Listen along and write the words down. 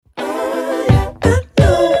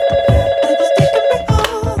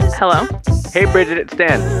Hello? Hey, Bridget, it's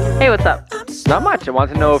Dan. Hey, what's up? Not much. I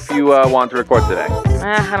want to know if you want to record today.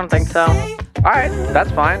 I don't think so. All right,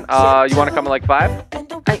 that's fine. You want to come at like 5?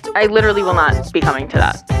 I literally will not be coming to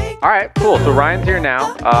that. All right, cool. So Ryan's here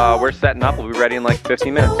now. We're setting up. We'll be ready in like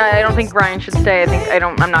 15 minutes. I don't think Ryan should stay.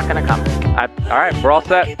 I'm not gonna come. All right, we're all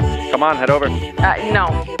set. Come on, head over. No.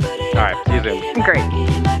 All right, see you soon. Great.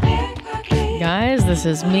 Guys, this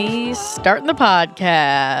is me starting the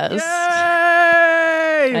podcast. Yay!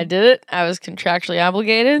 I did it. I was contractually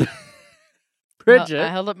obligated. Bridget, I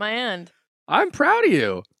held up my end. I'm proud of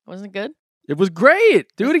you. Wasn't it good? It was great.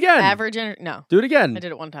 Do it again. Average no. Do it again. I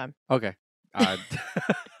did it one time. Okay. I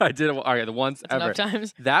did it. All right, the once That's ever. enough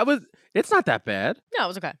times. It's not that bad. No, it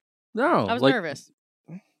was okay. No. I was nervous.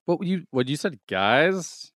 What you said,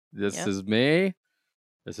 guys, this is me.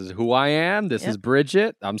 This is who I am. This is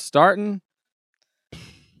Bridget. I'm starting.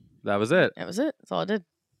 That was it. That was it. That's all I did.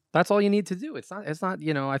 That's all you need to do. It's not, I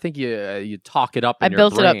think you talk it up in I your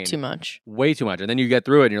built it brain up too much. way too much. And then you get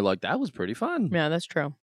through it and you're like, that was pretty fun. Yeah, that's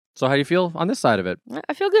true. So how do you feel on this side of it?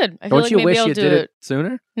 I feel good. I feel Don't like you maybe wish I'll you do did it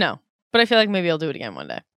sooner? No, but I feel like maybe I'll do it again one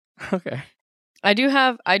day. Okay. I do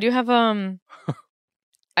have something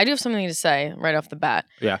to say right off the bat.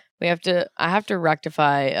 Yeah. I have to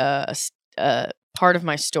rectify a part of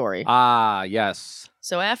my story. Ah, yes.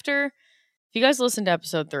 So if you guys listen to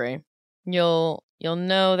episode 3, you'll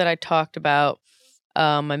know that I talked about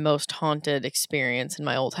my most haunted experience in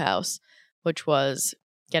my old house, which was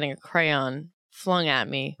getting a crayon flung at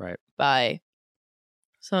me by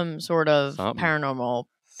some sort of paranormal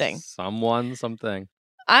thing. Something.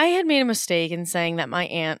 I had made a mistake in saying that my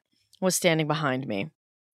aunt was standing behind me.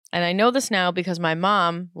 And I know this now because my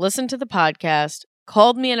mom listened to the podcast,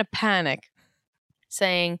 called me in a panic,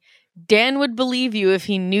 saying, Dan would believe you if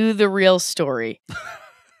he knew the real story.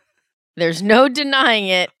 There's no denying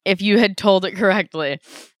it if you had told it correctly.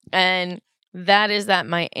 And that is that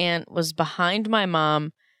my aunt was behind my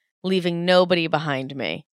mom, leaving nobody behind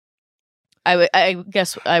me. I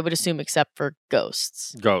guess I would assume except for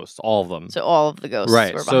ghosts. Ghosts, all of them. So all of the ghosts were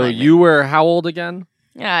behind So me. you were how old again?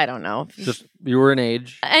 I don't know. Just you were an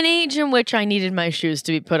age. An age in which I needed my shoes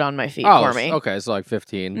to be put on my feet for me. Okay, so like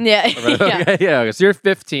 15. Yeah. Okay, yeah. So you're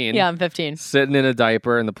 15. Yeah, I'm 15. Sitting in a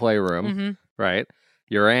diaper in the playroom, Mm-hmm. right?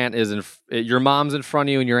 Your aunt is your mom's in front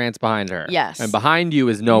of you and your aunt's behind her. Yes. And behind you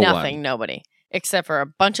is no Nothing, one. nobody. Except for a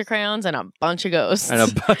bunch of crayons and a bunch of ghosts. And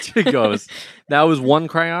a bunch of ghosts. That was one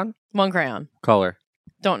crayon? One crayon. Color.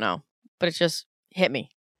 Don't know. But it just hit me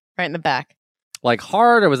right in the back. Like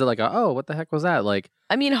hard, or was it like what the heck was that? Like,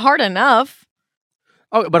 I mean, hard enough.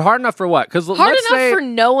 oh, but hard enough for what? Because Hard enough for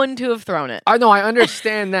no one to have thrown it. I know, I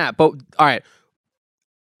understand that, but all right.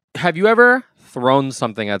 Have you ever thrown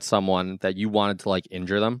something at someone that you wanted to like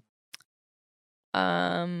injure them?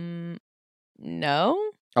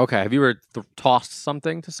 No. Okay. Have you ever tossed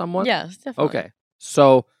something to someone? Yes, definitely. Okay.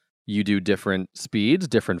 So you do different speeds,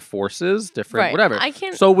 different forces, different whatever. I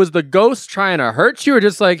can't. So was the ghost trying to hurt you or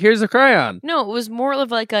just like, here's a crayon? No, it was more of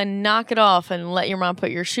like a knock it off and let your mom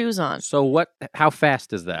put your shoes on. So how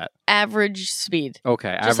fast is that? Average speed.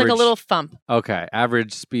 Okay. Just like a little thump. Okay.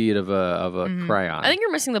 Average speed of a crayon. I think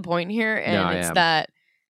you're missing the point here, and it's that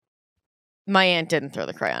my aunt didn't throw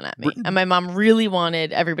the crayon at me. And my mom really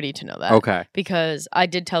wanted everybody to know that. Okay. Because I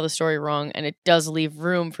did tell the story wrong, and it does leave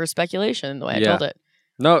room for speculation the way I told it.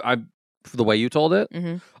 No, the way you told it?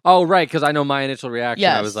 Mm-hmm. Oh, right, because I know my initial reaction.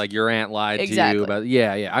 Yes. I was like, your aunt lied to Exactly. you. But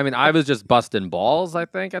yeah. I mean, I was just busting balls, I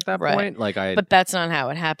think, at that point. Like But that's not how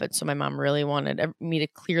it happened. So my mom really wanted me to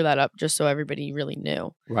clear that up just so everybody really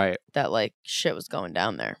knew that like shit was going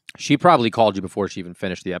down there. She probably called you before she even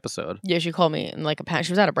finished the episode. Yeah, she called me in like a panic.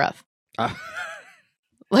 She was out of breath.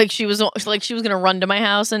 Like she was gonna run to my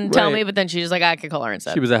house and tell me, but then she was like, I could call her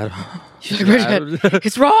instead. She was out. She's like, Bridget,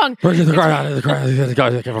 it's wrong. Bridget, the crayon,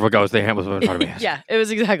 the ghost, the hand was in front of me. Yeah, it was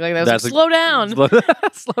exactly like that. I was like, slow down.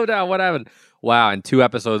 Slow down. What happened? Wow. And 2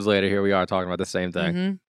 episodes later, here we are talking about the same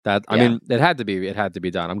thing. Mm-hmm. I mean, it had to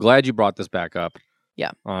be done. I'm glad you brought this back up.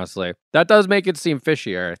 Yeah. Honestly, that does make it seem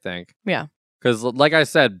fishier, I think. Yeah. Because, like I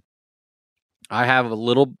said, I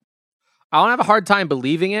don't have a hard time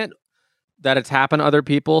believing it. That it's happened to other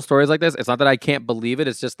people, stories like this. It's not that I can't believe it.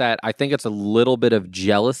 It's just that I think it's a little bit of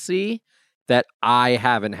jealousy that I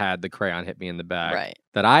haven't had the crayon hit me in the back. Right.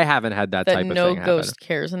 That I haven't had that type of thing no happen. ghost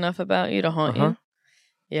cares enough about you to haunt you.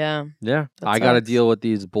 Yeah. Yeah. I got to deal with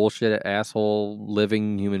these bullshit asshole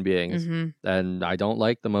living human beings. Mm-hmm. And I don't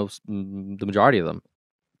like the majority of them.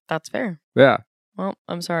 That's fair. Yeah. Well,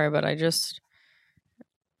 I'm sorry, but I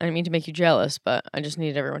didn't mean to make you jealous, but I just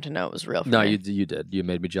needed everyone to know it was real for me. No, you did. You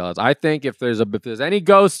made me jealous. I think if there's any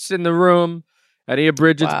ghosts in the room, any of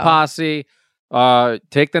Bridget's posse,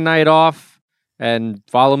 take the night off and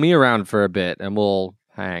follow me around for a bit, and we'll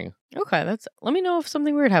hang. Okay, let me know if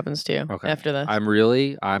something weird happens to you Okay. after this. I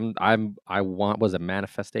want, was it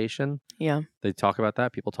manifestation? Yeah. They talk about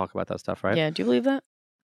that. People talk about that stuff, right? Yeah, do you believe that?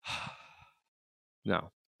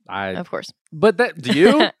 No, Of course. But that, do you?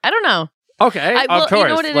 I don't know. Okay, Well, of course. you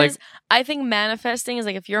know what it is? I think manifesting is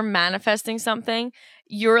like if you're manifesting something,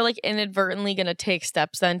 you're like inadvertently going to take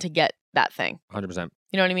steps then to get that thing. 100%.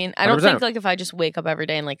 You know what I mean? I don't 100%. think like if I just wake up every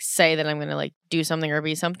day and like say that I'm going to like do something or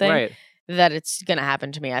be something, Right. that it's going to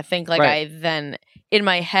happen to me. I think like Right. I then in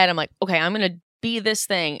my head, I'm like, okay, I'm going to be this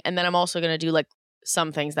thing. And then I'm also going to do like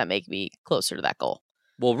some things that make me closer to that goal.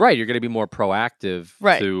 Well, right. You're going to be more proactive.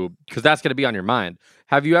 Right. Because that's going to be on your mind.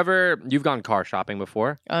 You've gone car shopping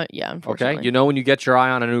before? Yeah, unfortunately. Okay. You know when you get your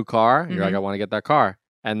eye on a new car, you're like, Mhm. I want to get that car.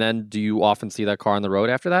 And then do you often see that car on the road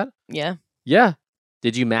after that? Yeah. Yeah.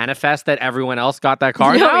 Did you manifest that everyone else got that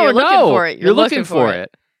car? No, you're looking for it. You're looking for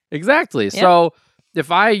it. Exactly. Yep. So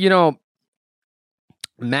if I,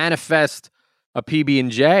 manifest a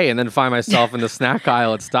PB&J and then find myself in the snack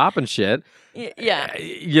aisle at Stop and shit, Yeah.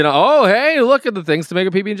 oh, hey, look at the things to make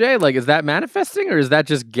a PB&J. Like, is that manifesting or is that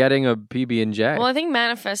just getting a PB&J? Well, I think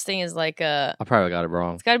manifesting is like I probably got it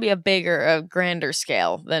wrong. it's got to be a grander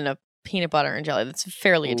scale than a peanut butter and jelly. That's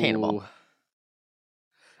fairly attainable. Ooh.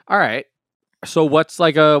 All right. So what's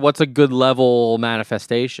a good level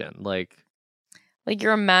manifestation? Like Like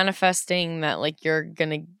you're manifesting that like you're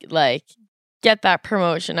gonna like get that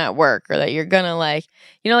promotion at work, or that you're gonna like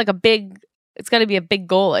like it's got to be a big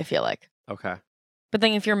goal. I feel like. okay. But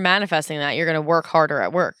then if you're manifesting that, you're gonna work harder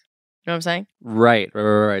at work. You know what I'm saying? Right,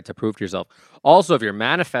 to prove to yourself. Also, if you're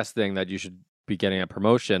manifesting that you should be getting a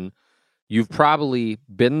promotion, you've probably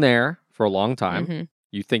been there for a long time. Mhm.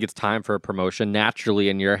 You think it's time for a promotion. Naturally,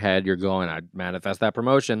 in your head, you're going, I manifest that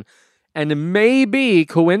promotion. And maybe,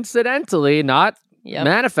 coincidentally, not Yep.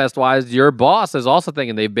 manifest-wise, your boss is also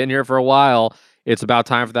thinking they've been here for a while. It's about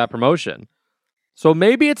time for that promotion. So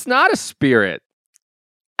maybe it's not a spirit.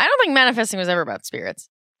 I don't think manifesting was ever about spirits.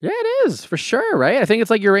 Yeah, it is, for sure, right? I think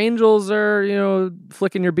it's like your angels are,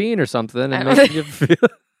 flicking your bean or something and I don't making you feel...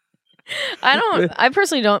 I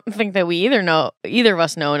personally don't think that either of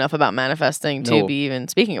us know enough about manifesting to No. be even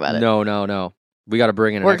speaking about it. No. We got to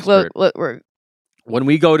bring in an We're expert. When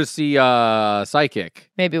we go to see Psychic.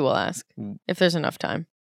 maybe we'll ask if there's enough time.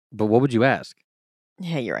 But what would you ask?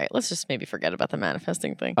 Yeah, you're right. Let's just maybe forget about the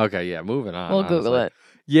manifesting thing. Okay, yeah, moving on. We'll Google honestly. it.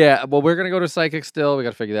 Yeah, well, we're going to go to Psychic still. We got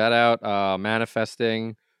to figure that out.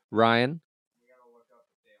 Manifesting. Ryan?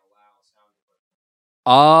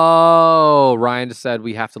 Oh, Ryan just said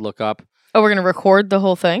we have to look up. Oh, we're gonna record the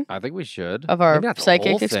whole thing I think we should. of our Maybe not the psychic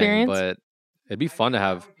whole thing, experience. but it'd be fun to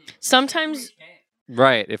have. Sometimes,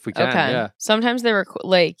 Right, if we can, okay. yeah. Sometimes they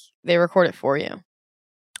record it for you.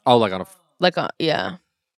 Oh, like on a... Yeah.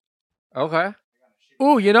 Okay.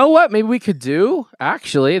 Ooh, you know what? Maybe we could do.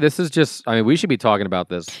 Actually, this is just. I mean, we should be talking about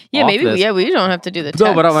this. Yeah, off maybe. this. Yeah, we don't have to do the tech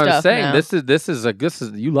No, but I'm stuff saying now. this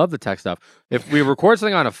is you love the tech stuff. If we record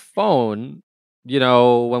something on a phone,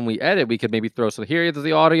 when we edit, we could maybe throw some. Here's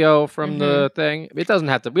the audio from the thing. It doesn't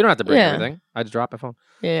have to. We don't have to bring Yeah. everything. I just dropped my phone.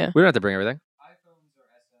 Yeah. We don't have to bring everything.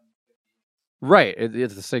 Right.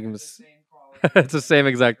 It's the same. It's the same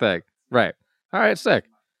exact thing. Right. All right. Sick.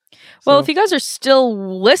 Well, So- if you guys are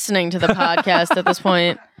still listening to the podcast at this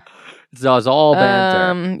point, it's all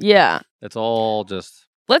banter. yeah. It's all just.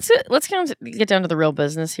 Let's kind of get down to the real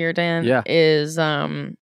business here, Dan. Yeah. Is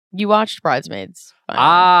you watched Bridesmaids? finally.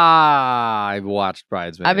 I watched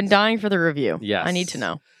Bridesmaids. I've been dying for the review. Yes. I need to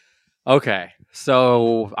know. Okay.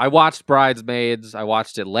 So I watched Bridesmaids. I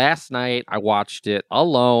watched it last night. I watched it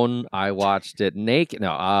alone. I watched it naked.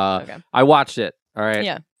 No, Okay. I watched it. All right.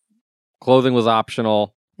 Yeah. Clothing was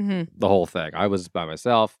optional. hmm The whole thing. I was by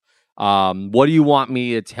myself. What do you want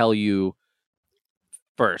me to tell you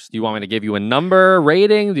first? Do you want me to give you a number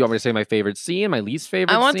rating? Do you want me to say my favorite scene, my least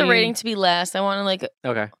favorite I want the scene? rating to be last. I want to like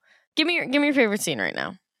Okay. give me your favorite scene right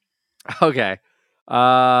now. Okay.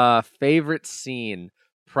 Favorite scene.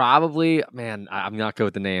 Probably, man, I'm not good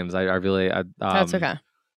with the names. I really That's okay.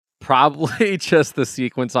 Probably just the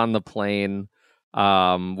sequence on the plane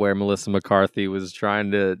where Melissa McCarthy was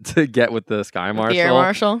trying to get with the Sky Marshal. The air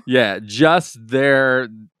marshal. Yeah, just there,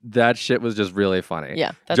 that shit was just really funny.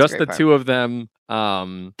 Yeah, that's just a the great part. two of them.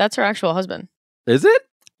 That's her actual husband. Is it?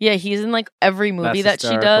 Yeah, he's in like every movie That's that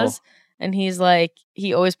she does, and he's like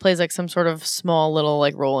he always plays like some sort of small little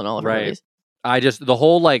like role in all of her Right. movies. The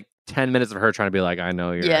whole like 10 minutes of her trying to be like, I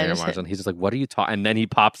know you're Yeah, Air just- Marshal. And he's just like, what are you talking? And then he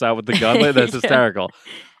pops out with the gun. Like, that's Yeah. hysterical.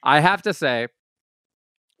 I have to say,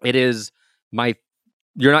 it is my.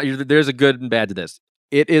 There's a good and bad to this.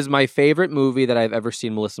 It is my favorite movie that I've ever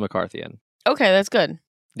seen Melissa McCarthy in. Okay, that's good.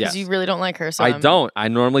 Yes. Because you really don't like her. So I don't. I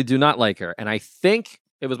normally do not like her. And I think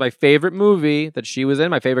it was my favorite movie that she was in,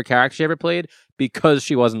 my favorite character she ever played, because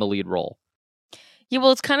she wasn't the lead role. Yeah,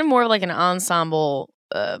 well, it's kind of more like an ensemble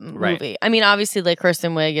Right. movie. I mean, obviously, like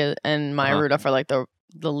Kristen Wiig and Maya Uh-huh. Rudolph are like the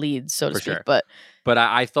leads, so to For speak. sure. But But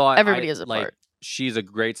I thought everybody is a like, part. she's a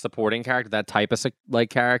great supporting character, that type of like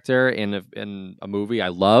character in a movie I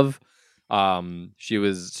love. She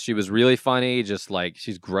was really funny, just like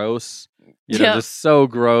she's gross. You know, Yeah. just so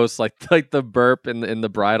gross, like the burp in the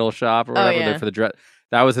bridal shop or whatever yeah. for the dress.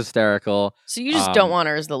 That was hysterical. So you just don't want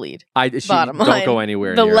her as the lead. She Bottom don't line, go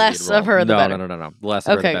anywhere. the near a less lead of role. her, the no, better. No. The less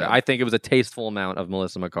of her, Okay, the better. good. I think it was a tasteful amount of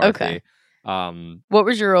Melissa McCarthy. Okay. What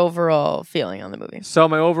was your overall feeling on the movie? So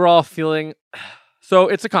my overall feeling, so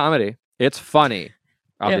it's a comedy. It's funny,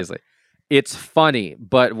 obviously. It's funny,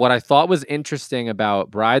 but what I thought was interesting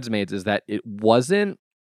about Bridesmaids is that it wasn't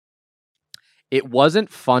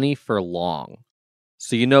funny for long.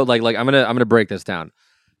 So like I'm gonna break this down.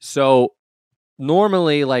 So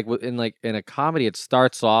normally, like in a comedy, it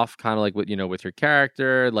starts off kind of like with your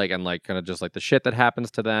character, like and like kind of just like the shit that happens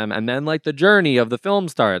to them, and then like the journey of the film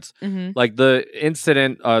starts. Mm-hmm. Like the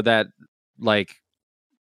incident that like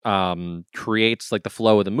creates like the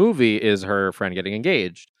flow of the movie is her friend getting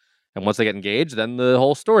engaged, and once they get engaged, then the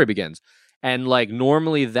whole story begins. And like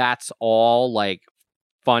normally, that's all like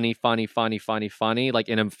funny, like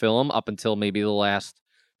in a film up until maybe the last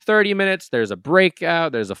 30 minutes. There's a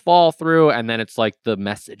breakout, there's a fall through, and then it's like the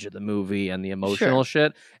message of the movie and the emotional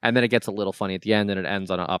shit, and then it gets a little funny at the end and it ends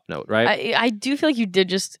on an up note, right? I do feel like you did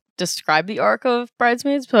just describe the arc of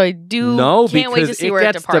Bridesmaids, but I do No, can't wait to because see it where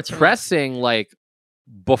it gets departs from that. depressing like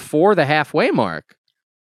before the halfway mark.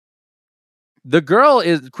 The girl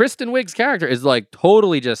Kristen Wiig's character is like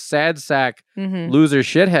totally just sad sack Mhm. loser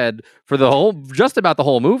shithead for just about the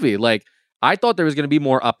whole movie. Like I thought there was going to be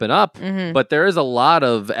more up and up, Mhm. but there is a lot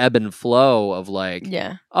of ebb and flow of like,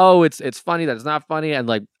 Yeah. oh, it's funny that it's not funny, and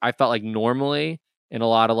like I felt like normally in a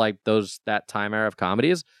lot of like that time era of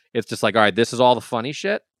comedies, it's just like, all right, this is all the funny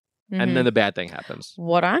shit, and then Mhm. the bad thing happens.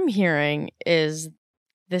 What I'm hearing is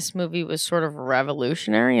this movie was sort of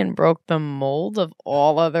revolutionary and broke the mold of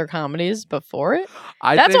all other comedies before it.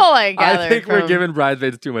 That's all I gathered. I think we're from- giving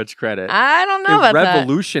Bridesmaids too much credit. I don't know about that.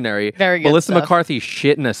 Revolutionary. Very good Melissa stuff. McCarthy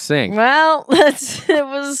shit in a sink. Well, it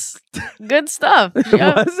was good stuff. She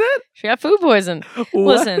got, Was it? she got food poison.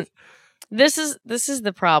 What? Listen, this is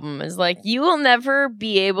the problem. Is like you will never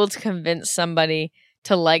be able to convince somebody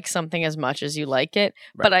to like something as much as you like it.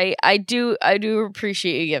 Right. But I do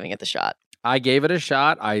appreciate you giving it the shot. I gave it a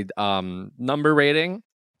shot. I number rating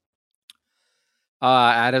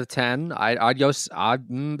out of 10. I'd go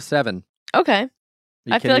 7. Okay,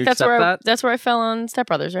 I feel Can like you that's accept where that? that's where I fell on Step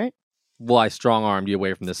Brothers, right? Well, I strong armed you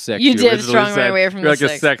away from the 6. You did originally strong arm said away from you're the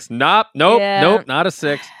like 6. a 6. Nope, Yeah. not a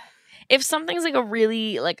 6. If something's like a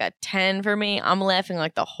really like a 10 for me, I'm laughing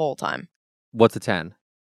like the whole time. What's a 10?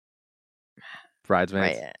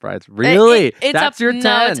 Bridesmaids. Right. Really? It's That's up, your 10.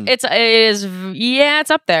 No,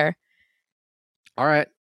 it's up there. All right.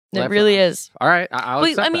 It really is. All right. I'll But,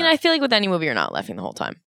 accept I mean, that. I feel like with any movie, you're not laughing the whole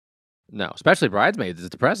time. No, especially Bridesmaids. It's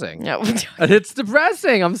depressing. No, It's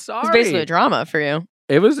depressing. I'm sorry. it's basically a drama for you.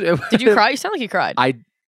 It was. Did you cry? You sound like you cried. All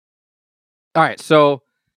right. So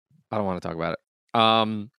I don't want to talk about it.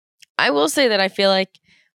 I will say that I feel like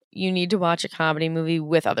you need to watch a comedy movie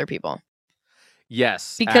with other people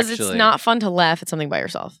Yes. because it's actually. not fun to laugh at something by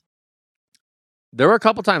yourself. There were a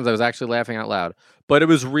couple times I was actually laughing out loud, but it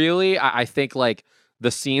was really, I think, like the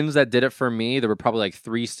scenes that did it for me. There were probably like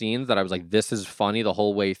 3 scenes that I was like, "This is funny" the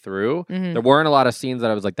whole way through. Mhm. There weren't a lot of scenes that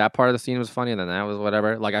I was like, "That part of the scene was funny," and then that was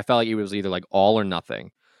whatever. Like I felt like it was either like all or nothing.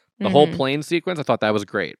 The whole Mhm. plane sequence, I thought that was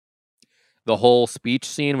great. The whole speech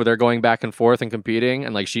scene where they're going back and forth and competing,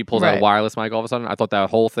 and like she pulls out a Right. wireless mic all of a sudden. I thought that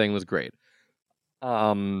whole thing was great.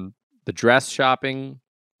 The dress shopping,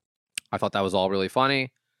 I thought that was all really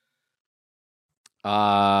funny.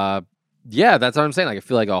 Yeah, that's what I'm saying. Like, I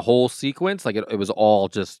feel like a whole sequence, like it was all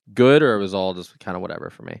just good, or it was all just kind of whatever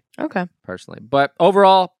for me Okay. personally. But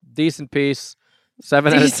overall, decent piece.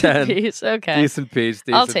 7 out of Decent 10. piece. Okay. Decent piece.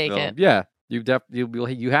 Decent I'll take film. it. Yeah, you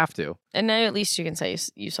have to. And now at least you can say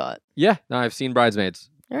you saw it. Yeah, no, I've seen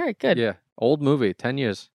Bridesmaids. All right. Good. Yeah, old movie, 10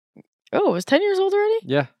 years. Oh, it was 10 years old already?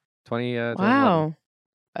 Yeah, 2011. Wow.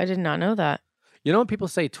 I did not know that. You know when people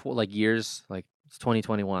say like years, like it's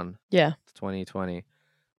 2021, Yeah. it's 2020.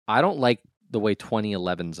 I don't like the way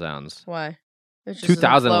 2011 sounds. Why? It just doesn't flow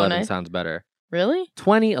 2011 nice. sounds better. Really?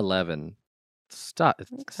 2011, stop. It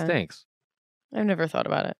Okay. stinks. I've never thought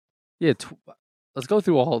about it. Yeah, let's go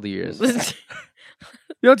through all the years.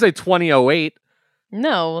 You don't say 2008.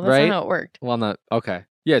 No, that's Right? not how it worked. Well, not okay.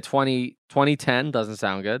 Yeah, 2020. 2010 doesn't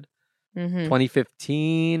sound good. Mm-hmm.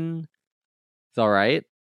 2015 is all right,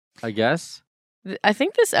 I guess. I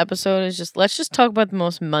think this episode is let's just talk about the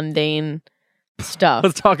most mundane stuff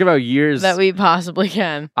Let's talk about years. that we possibly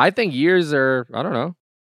can. I think years are, I don't know.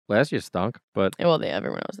 Last year stunk, but Well,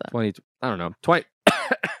 everyone knows that. 20, I don't know. 20.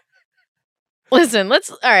 Listen, all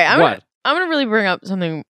right. What? I'm gonna really bring up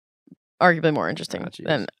something arguably more interesting Ah, jeez.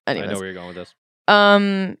 than I anyways. know where you're going with this.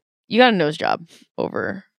 You got a nose job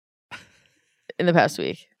over in the past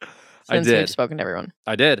week I since did. we've spoken to everyone.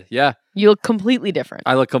 I did, yeah. You look completely different.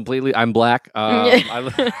 I look completely, I'm black.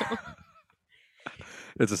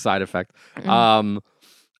 It's a side effect.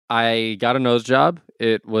 I got a nose job.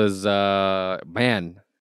 It was, man,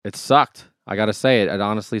 it sucked. I got to say it. It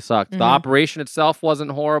honestly sucked. The Mhm. operation itself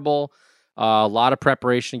wasn't horrible. A lot of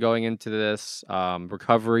preparation going into this.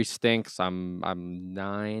 Recovery stinks. I'm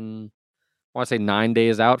 9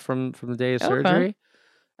 days out from the day of Okay. surgery.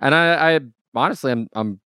 And I honestly,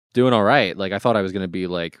 I'm doing all right. Like, I thought I was going to be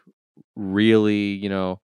like really,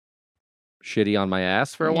 shitty on my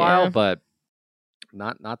ass for a Yeah. while, but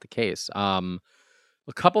not the case. A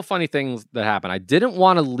couple funny things that happened. I didn't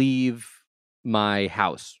want to leave my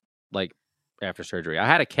house like after surgery. I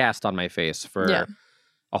had a cast on my face for Yeah.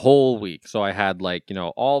 a whole week. So I had like,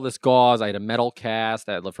 all this gauze. I had a metal cast.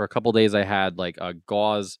 For a couple days I had like a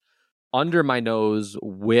gauze under my nose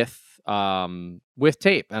with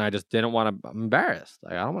tape, and I just didn't want to. I'm embarrassed.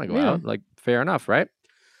 Like, I don't want to go Yeah. out. Like, fair enough, right?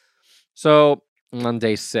 So on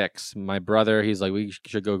day 6, my brother, he's like, we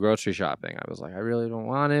should go grocery shopping. I was like, I really don't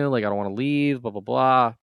want to. Like, I don't want to leave. Blah blah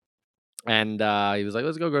blah. And he was like,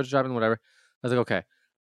 let's go grocery shopping, whatever. I was like, okay.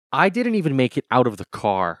 I didn't even make it out of the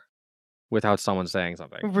car without someone saying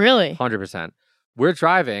something. Really? 100%. We're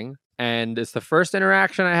driving, and it's the first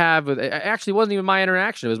interaction I have with. It actually wasn't even my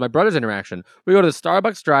interaction. It was my brother's interaction. We go to the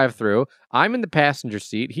Starbucks drive-thru. I'm in the passenger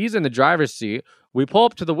seat. He's in the driver's seat. We pull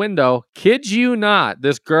up to the window. Kid you not,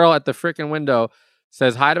 this girl at the freaking window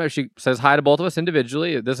says hi to me. She says hi to both of us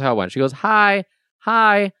individually. This is how it went. She goes, hi.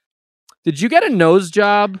 Did you get a nose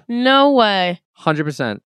job? No way.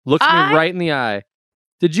 100%. Looks me right in the eye.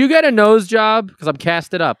 Did you get a nose job? Because I'm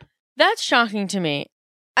casted up. That's shocking to me.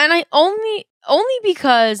 And I only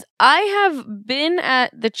because I have been at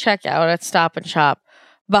the checkout at Stop and Shop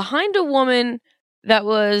behind a woman that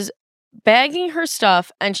was bagging her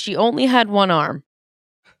stuff and she only had one arm.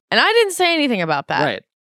 And I didn't say anything about that. Right.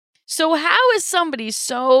 So how is somebody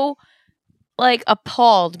so like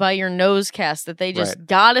appalled by your nose cast that they just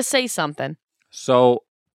gotta say something? So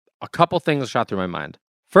a couple things shot through my mind.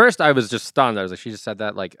 First, I was just stunned. I was like, she just said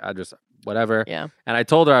that, like, I just, whatever. Yeah. And I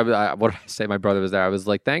told her, what did I say? My brother was there. I was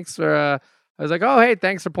like, thanks for, I was like, oh, hey,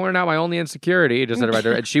 thanks for pointing out my only insecurity. Just said it right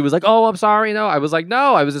there. And she was like, oh, I'm sorry. No, I was like,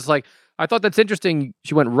 no. I was just like, I thought that's interesting.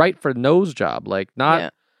 She went right for nose job. Like, not, Yeah.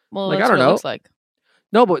 Well, like, that's I don't what it know. looks like.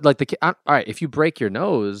 No, but like all right, if you break your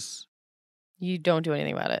nose, You don't do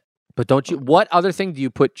anything about it. but don't you, what other thing do you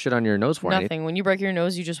put shit on your nose for? Nothing. When you break your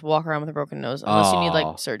nose, you just walk around with a broken nose unless you need Oh.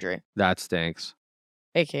 like surgery, That stinks.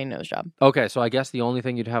 aka nose job. Okay, so I guess the only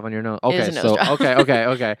thing you'd have on your nose. Okay, Is a nose so job.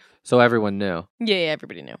 okay. So everyone knew. Yeah,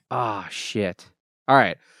 everybody knew. Ah, shit. All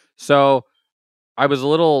right. So I was a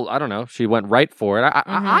little, I don't know. She went right for it.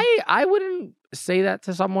 I wouldn't say that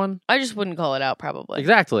to someone. I just wouldn't call it out, probably.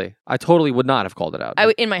 Exactly. I totally would not have called it out. I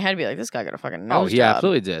would in my head be like, this guy got a fucking Oh, nose he job.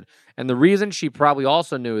 absolutely did. And the reason she probably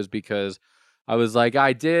also knew is because I was like,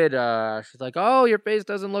 I did. She's like, oh, your face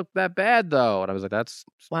doesn't look that bad though. And I was like, that's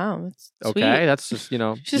Wow, that's okay. sweet. That's just,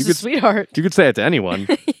 She's a sweetheart. you could say it to anyone.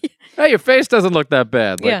 Hey, your face doesn't look that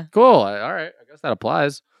bad. Like, Yeah. cool. All right. I guess that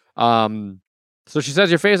applies. So she says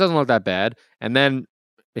your face doesn't look that bad. And then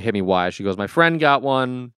it hit me why. She goes, my friend got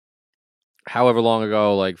one however long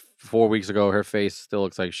ago, like 4 weeks ago. Her face still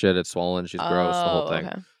looks like shit. It's swollen. She's gross. The whole thing.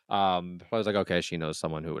 Okay. I was like, okay, she knows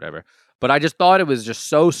someone who, whatever. But I just thought it was just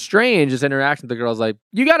so strange, this interaction. The girl's like,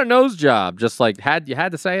 you got a nose job. Just like, you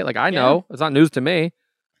had to say it. Like, I know. It's not news to me.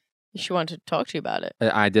 She wanted to talk to you about it.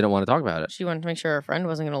 I didn't want to talk about it. She wanted to make sure her friend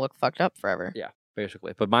wasn't going to look fucked up forever. Yeah,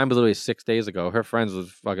 basically. But mine was literally 6 days ago. Her friend's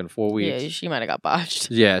was fucking 4 weeks. Yeah, she might have got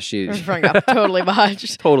botched. Yeah, she Her friend got totally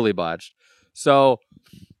botched. totally botched. So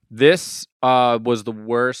this was the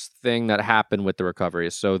worst thing that happened with the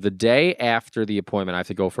recovery. So the day after the appointment, I have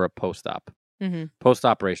to go for a post-op. Mm-hmm.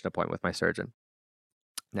 Post-operation appointment with my surgeon.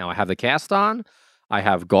 Now I have the cast on, I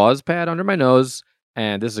have gauze pad under my nose,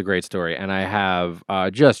 and this is a great story. And I have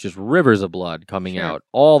just rivers of blood coming out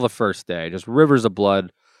all the first day, just rivers of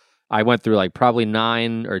blood. I went through like probably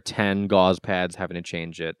 9 or 10 gauze pads having to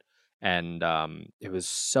change it, and it was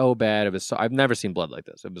so bad. I've never seen blood like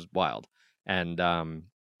this. It was wild, and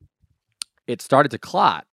it started to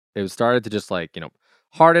clot. It started to just like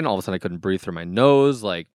hardened. All of a sudden, I couldn't breathe through my nose,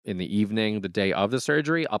 like in the evening, the day of the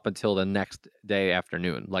surgery, up until the next day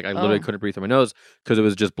afternoon. Like I literally couldn't breathe through my nose because it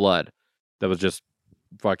was just blood that was just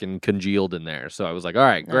fucking congealed in there. So I was like, all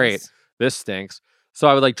right, great. Nice. This stinks. So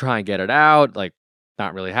I would like try and get it out, like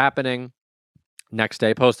not really happening. Next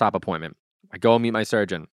day, post-op appointment. I go and meet my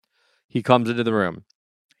surgeon. He comes into the room.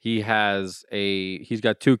 He's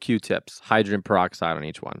got 2 Q-tips, hydrogen peroxide on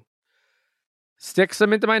each one. Sticks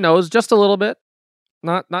them into my nose just a little bit.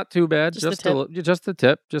 Not too bad. Just the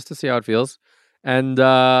tip, just to see how it feels. And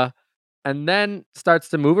then starts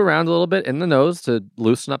to move around a little bit in the nose to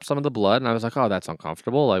loosen up some of the blood. And I was like, oh, that's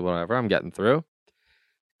uncomfortable. Like, whatever, I'm getting through.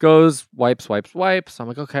 Goes, wipes. I'm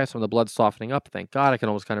like, okay, some of the blood's softening up. Thank God, I can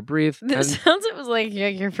almost kind of breathe. This sounds it was like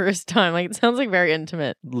your first time. Like it sounds like very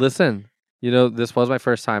intimate. Listen, this was my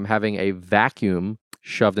first time having a vacuum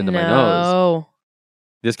shoved into my nose.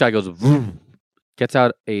 This guy goes, vroom, gets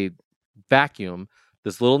out a vacuum,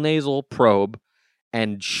 this little nasal probe,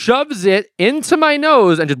 and shoves it into my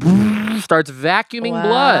nose and just starts vacuuming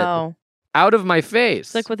blood out of my face.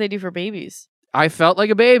 It's like what they do for babies I felt like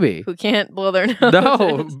a baby. who can't blow their nose.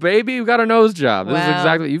 No, baby, you got a nose job. This is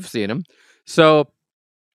exactly, you've seen him. So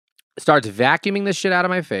starts vacuuming this shit out of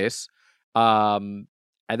my face. And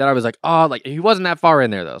then I was like, oh, like he wasn't that far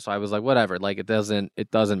in there though. So I was like, whatever, like it doesn't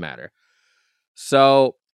matter.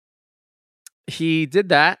 So he did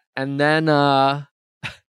that, and then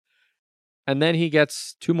he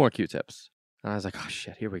gets 2 more Q-tips. And I was like, oh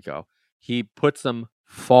shit, here we go. He puts them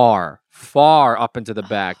far up into the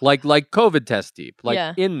back, like COVID test deep,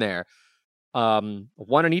 like in there.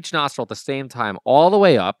 One in each nostril at the same time, all the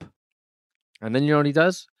way up. And then you know what he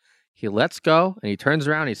does? He lets go and he turns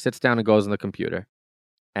around, he sits down and goes on the computer.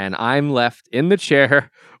 And I'm left in the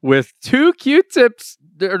chair with 2 Q-tips,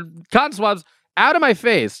 cotton swabs out of my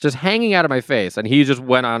face, just hanging out of my face. And he just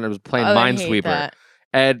went on and was playing Minesweeper. That.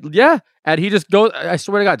 And he just goes, I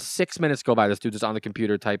swear to God, 6 minutes go by. This dude is on the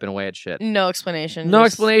computer typing away at shit. No explanation. No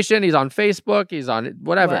explanation. He's on Facebook. He's on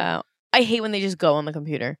whatever. Wow. I hate when they just go on the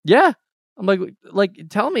computer. Yeah. I'm like,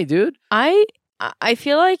 tell me, dude. I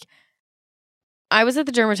feel like I was at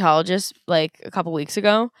the dermatologist like a couple weeks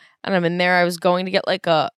ago, and I'm in there. I was going to get like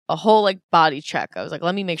a whole like body check. I was like,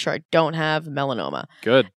 let me make sure I don't have melanoma.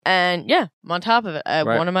 Good. And yeah, I'm on top of it. Right.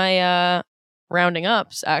 One of my rounding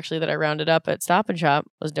ups, actually, that I rounded up at Stop and Shop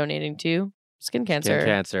was donating to skin cancer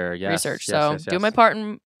Yes, research. yes. Doing my part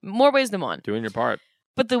in more ways than one. Doing your part.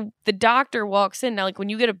 But the doctor walks in now, like when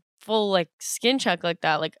you get a full like skin check like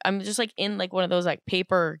that, like I'm just like in like one of those like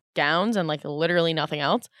paper gowns and like literally nothing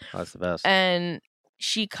else. Oh, that's the best. And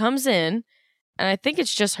she comes in, and I think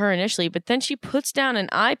it's just her initially, but then she puts down an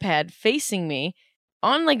iPad facing me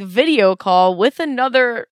on like video call with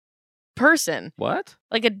another person. What?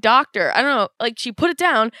 Like a doctor. I don't know. Like she put it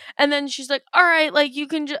down, and then she's like, all right, like you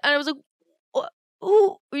can just, and I was like,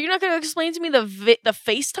 ooh, you're not going to explain to me the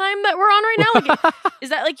FaceTime that we're on right now? Like,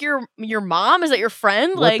 is that like your mom? Is that your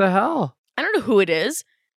friend? What Like, the hell? I don't know who it is.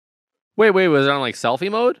 Wait, was it on like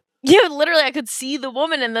selfie mode? Yeah, literally, I could see the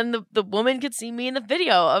woman, and then the woman could see me in the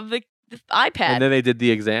video of the iPad. And then they did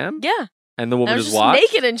the exam? Yeah. And the And woman I was just just watched?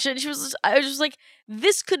 naked and shit. I was just like,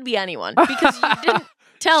 this could be anyone because you didn't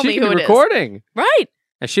tell me She who could it be is. recording. Right.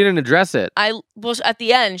 And she didn't address it. Well, at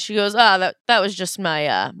the end, she goes, that was just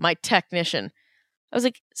my my technician. I was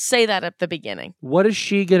like, say that at the beginning. What is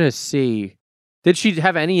she going to see? Did she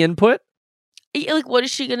have any input? Like, what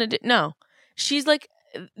is she going to do? No. She's like,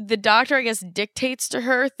 the doctor, I guess, dictates to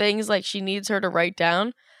her things like she needs her to write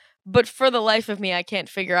down. But for the life of me, I can't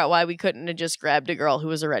figure out why we couldn't have just grabbed a girl who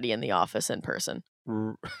was already in the office in person.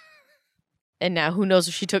 And now who knows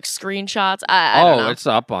if she took screenshots? I don't know. It's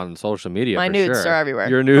up on social media. My for nudes sure. are everywhere.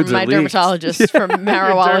 Your nudes from are my leaked. dermatologist from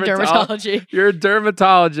Marijuana Dermatology. Your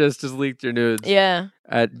dermatologist just leaked your nudes. Yeah.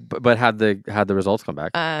 But had the results come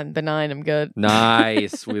back? Benign. I'm good.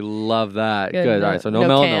 Nice. We love that. Good. All right. So no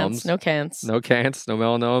melanomas. No cans. No cants. No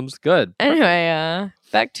melanomas. Good. Anyway,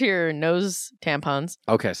 back to your nose tampons.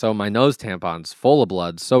 Okay. So my nose tampons full of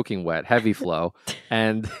blood, soaking wet, heavy flow,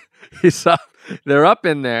 and he's up. They're up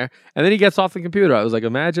in there, and then he gets off the computer. I was like,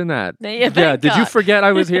 imagine that. Yeah, Did you forget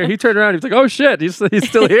I was here? He turned around. He was like, oh shit, he's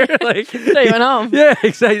still here. Like, So you went home. Yeah,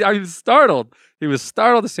 exactly. I was startled. He was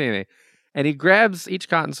startled to see me, and he grabs each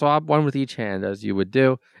cotton swab, one with each hand, as you would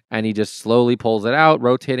do, and he just slowly pulls it out,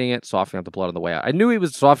 rotating it, softening up the blood on the way out. I knew he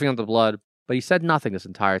was softening up the blood, but he said nothing this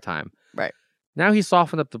entire time. Right. Now he's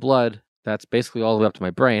softened up the blood. That's basically all the way up to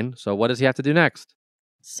my brain. So what does he have to do next?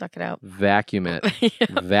 Suck it out. Vacuum it. Yeah.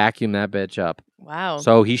 Vacuum that bitch up. Wow.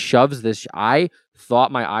 So he shoves this. I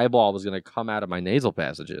thought my eyeball was going to come out of my nasal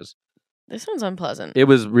passages. This sounds unpleasant. It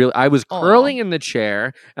was real. I was Aw. curling in the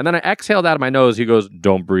chair, and then I exhaled out of my nose. He goes,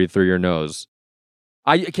 "Don't breathe through your nose."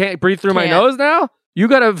 I can't breathe through my Can't. nose now. You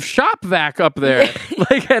got a shop vac up there,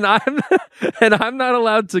 and I'm not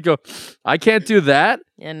allowed to go. I can't do that.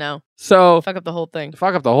 Yeah, no. So Fuck up the whole thing.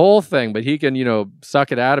 fuck up the whole thing. But he can,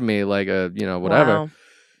 suck it out of me like a, whatever.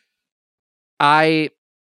 Wow.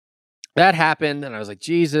 That happened, and I was like,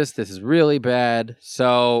 Jesus, this is really bad.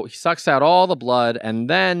 So he sucks out all the blood, and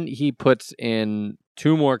then he puts in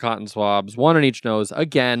 2 more cotton swabs, 1 on each nose.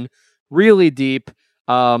 Again, really deep.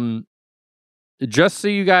 Just so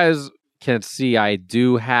you guys can see, I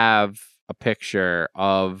do have a picture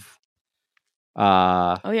of.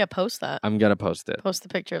 Oh yeah, post that. I'm gonna post it. Post the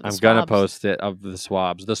picture of the I'm swabs. gonna post it of the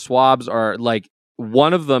swabs. The swabs are like,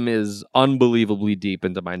 one of them is unbelievably deep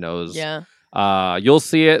into my nose. Yeah. You'll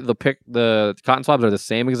see it. The cotton swabs are the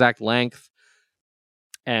same exact length,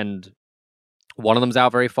 and one of them's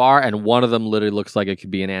out very far, and one of them literally looks like it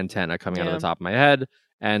could be an antenna coming out of the top of my head.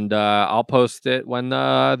 And I'll post it when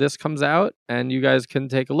this comes out, and you guys can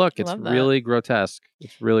take a look. It's Love that. really grotesque.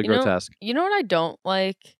 It's really grotesque. You know what I don't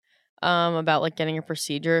like about like getting a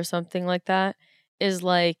procedure or something like that is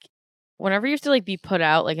like whenever you have to like be put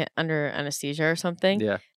out like under anesthesia or something.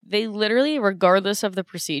 Yeah. They literally, regardless of the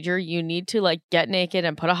procedure, you need to like get naked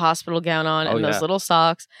and put a hospital gown on and those little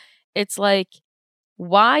socks. It's like,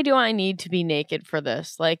 why do I need to be naked for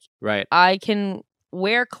this? Like, Right. I can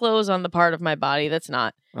wear clothes on the part of my body that's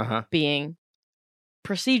not Uh-huh. being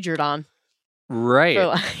procedured on. Right. You know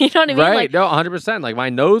what I mean? Right. Like, No, 100%. Like my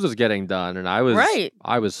nose was getting done, and I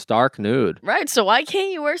was stark nude. right. So why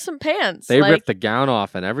can't you wear some pants? They like, ripped the gown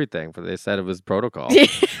off and everything, for they said it was protocol.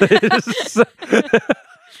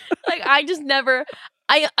 like I just never.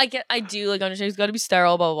 I do like understand it's got to be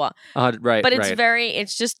sterile, blah blah blah. Right. But it's right.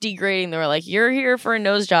 it's just degrading. They were like, you're here for a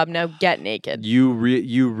nose job, now get naked. You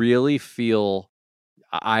really feel.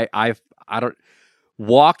 I don't.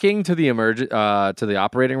 Walking to the to the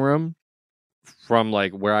operating room from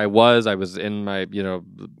like where I was in my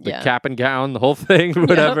the cap and gown, the whole thing,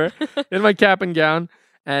 whatever, in my cap and gown.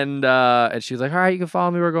 And she was like, all right, you can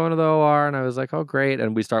follow me. We're going to the OR. And I was like, oh, great.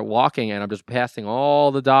 And we start walking, and I'm just passing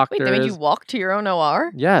all the doctors. Wait, they made you walk to your own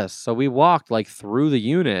OR? Yes. So we walked like through the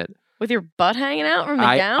unit. With your butt hanging out from the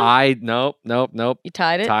gown? Nope. You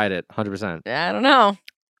tied it? Tied it, 100%. I don't know.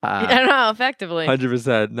 I don't know, effectively.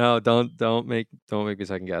 100%. No, don't make me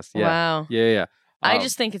second guess. Yeah. Wow. Yeah. I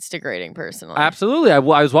just think it's degrading, personally. Absolutely. I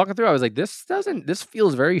was walking through. I was like, this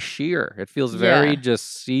feels very sheer. It feels very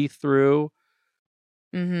just see-through.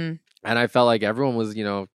 Mm-hmm. And I felt like everyone was,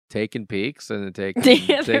 taking peeks and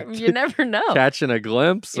you never know. Catching a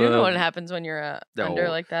glimpse. You don't know what happens when you're under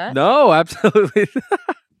like that. No, absolutely.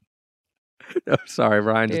 No, sorry,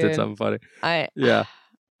 Brian just did something funny. I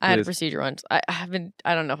had a procedure once. I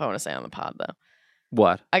don't know if I want to say on the pod though.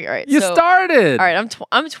 What? All right. You started. All right.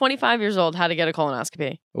 I'm 25 years old. How to get a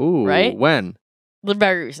colonoscopy? Ooh. Right. When?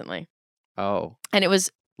 Very recently. Oh. And it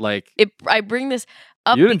was like I bring this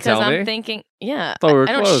up you didn't because tell I'm me. thinking, yeah, I I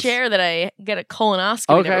don't share that I get a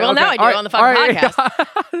colonoscopy. Okay. Well, now I do on the fucking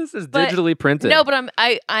podcast. This is digitally printed. No, but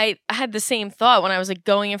I had the same thought when I was like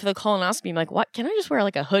going in for the colonoscopy. I'm like, what? Can I just wear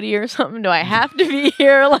like a hoodie or something? Do I have to be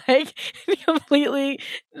here like completely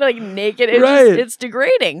like naked? It's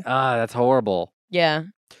degrading. That's horrible. Yeah.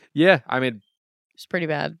 Yeah, I mean, it's pretty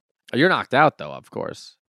bad. You're knocked out though, of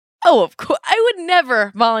course. Oh, of course. I would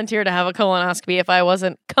never volunteer to have a colonoscopy if I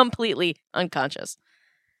wasn't completely unconscious.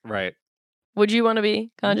 Right. Would you want to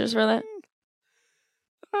be conscious for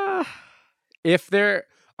that? If there,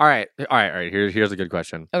 all right. Here's a good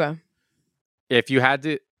question. Okay. If you had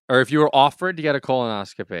to, or if you were offered to get a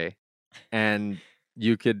colonoscopy, and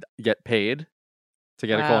you could get paid to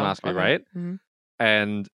get a colonoscopy, okay. right? Mm-hmm.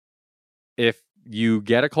 And if you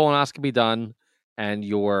get a colonoscopy done and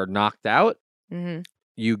you're knocked out, mm-hmm.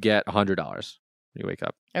 you get $100. You wake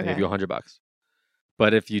up. Okay. They give you $100.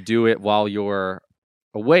 But if you do it while you're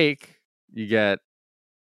awake, you get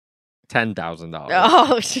 $10,000.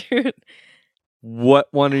 Oh shoot! What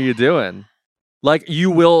one are you doing? Like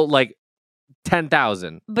you will like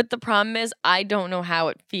 10,000. But the problem is, I don't know how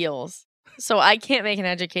it feels, so I can't make an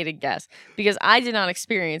educated guess because I did not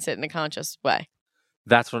experience it in a conscious way.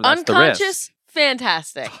 That's unconscious. The risk.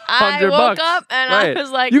 Fantastic. I woke up and I was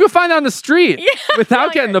like, you can find it on the street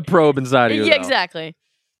without getting right. the probe inside of you. Yeah, though. exactly.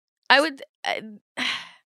 I would. I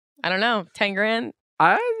don't know. 10 grand.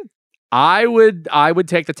 I would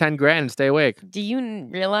take the 10 grand and stay awake. Do you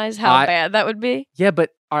realize how bad that would be? Yeah,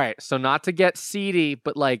 but all right. So not to get seedy,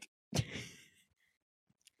 but like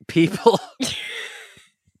people.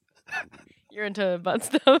 You're into butt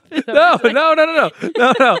stuff? Is that No, what you're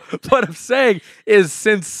saying? no. What I'm saying is,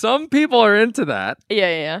 since some people are into that,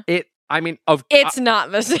 Yeah. it's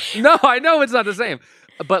Not the same. no, I know it's not the same,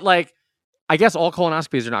 but like, I guess all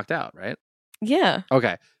colonoscopies are knocked out, right? Yeah.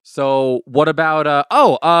 Okay, so what about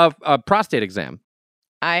a prostate exam?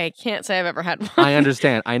 I can't say I've ever had one. I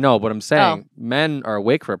understand, I know, but I'm saying men are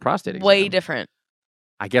awake for a prostate exam. Way different.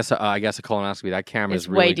 I guess a colonoscopy. That camera It's is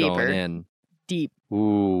really way deeper. going in. Deep.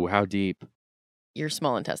 Ooh, how deep? Your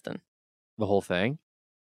small intestine. The whole thing?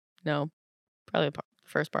 No. Probably the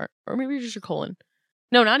first part. Or maybe just your colon.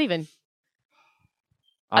 No, not even.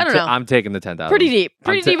 I don't know. I'm taking the 10,000. Pretty deep.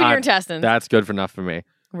 Pretty deep in your intestines. That's good for enough for me.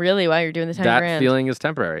 Really? Why you're doing the 10 That grand? feeling is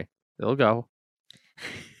temporary. It'll go.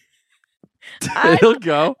 I- It'll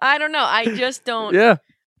go. I don't know. I just don't. Yeah.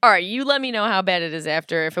 All right, you let me know how bad it is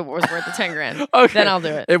after if it was worth the 10 grand. Okay. Then I'll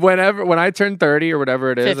do it. When I turn 30 or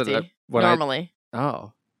whatever it is, 50 when normally.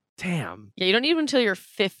 oh, damn. Yeah, you don't need one until you're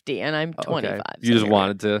 50 and I'm 25. Okay. so You just you're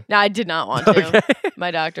wanted to. right. No, I did not want to. Okay. My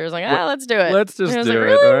doctor was like, let's do it. Let's just I was do like, it.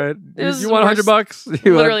 really? All right. It was You want worse. $100?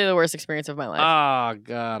 You want- Literally the worst experience of my life. Oh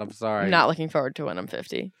God, I'm sorry. I'm not looking forward to when I'm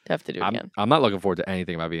 50 to have to do it again. I'm not looking forward to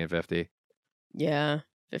anything about being 50. Yeah,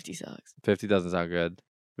 50 sucks. 50 doesn't sound good. If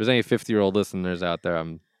there's any 50-year-old listeners out there,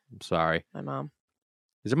 I'm sorry. My mom.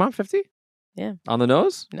 Is your mom 50? Yeah. On the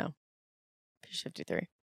nose? She's 53.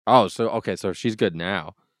 Oh, so she's good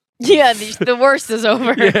now. Yeah, the worst is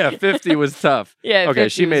over. Yeah, 50 was tough. Yeah. Okay, 50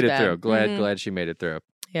 she made was it bad. through. Mhm. Glad she made it through.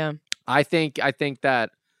 Yeah. I think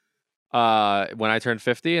that when I turn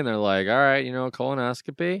 50 and they're like, all right,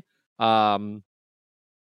 colonoscopy, I'm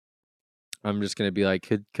just gonna be like,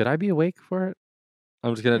 could I be awake for it?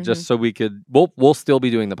 I'm just gonna just so we'll still be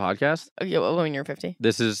doing the podcast. Oh, yeah, well, when you're 50.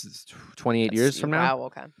 This is 28 years from now. Wow,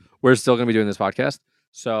 okay. We're still gonna be doing this podcast.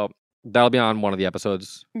 So that'll be on one of the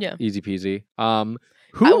episodes. Yeah. Easy peasy.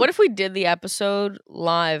 What if we did the episode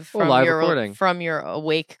live Oh, from live your recording. from your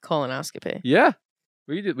awake colonoscopy? Yeah.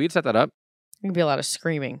 We'd set that up. There'd be a lot of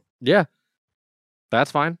screaming. Yeah.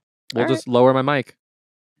 That's fine. We'll All just lower my mic.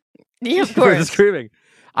 Yeah, of For the course. screaming.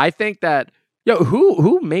 I think that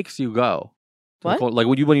who makes you go? to the What? like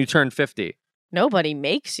when you turn 50. Nobody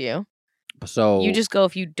makes you. So You just go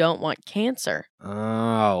if you don't want cancer.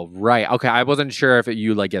 Oh, right. Okay, I wasn't sure if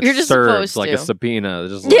you like get You're just served supposed like a to. subpoena.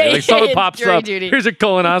 Just Yeah, like someone it's pops jury up. duty. Here's a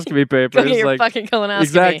colonoscopy paper. Go get It's your like, fucking colonoscopy.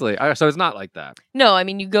 exactly. So it's not like that. No, I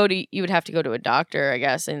mean you would have to go to a doctor, I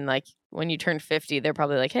guess, and like when you turn 50, they're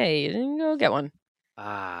probably like, "Hey, you didn't go get one."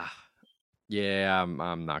 Yeah,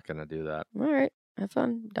 I'm not gonna do that. All right, have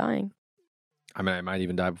fun dying. I mean, I might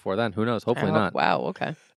even die before then. Who knows? Hopefully Oh, not. Wow,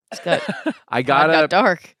 okay, it's good. I God, gotta. got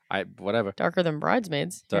dark, Whatever. darker than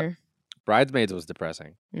bridesmaids. Dar- Here. Bridesmaids was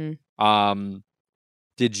depressing. Mm.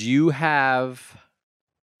 Did you have?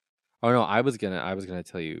 Oh no, I was gonna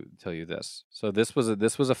tell you this. So this was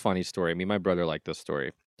a funny story. Me and my brother liked this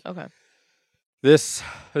story. Okay. This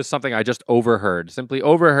is something I just overheard. Simply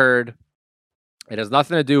overheard. It has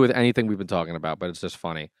nothing to do with anything we've been talking about, but it's just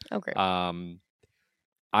funny. Okay.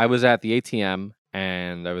 I was at the ATM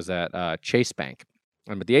and I was at Chase Bank.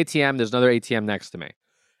 And at the ATM, there's another ATM next to me.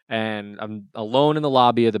 And I'm alone in the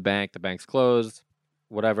lobby of the bank. The bank's closed,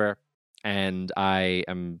 whatever. And I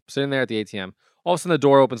am sitting there at the ATM. All of a sudden, the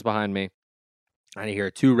door opens behind me. And I hear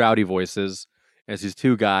two rowdy voices. And it's these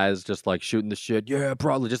two guys just like shooting the shit. Yeah,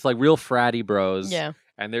 probably just like real fratty bros. Yeah.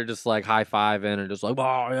 And they're just like high-fiving and just like,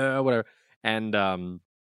 oh, yeah, whatever. And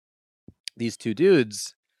these two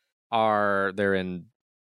dudes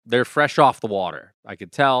they're fresh off the water. I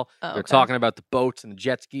could tell. Oh, They're okay. talking about the boats and the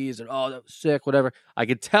jet skis and oh, that was sick, whatever. I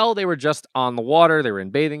could tell they were just on the water. They were in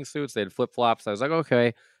bathing suits. They had flip-flops. I was like,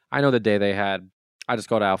 okay, I know the day they had. I just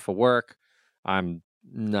got out for work. I'm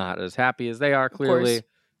not as happy as they are, clearly. course.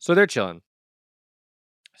 So they're chilling.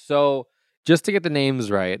 So just to get the names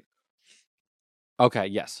right. Okay,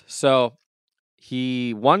 yes. So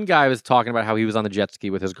one guy was talking about how he was on the jet ski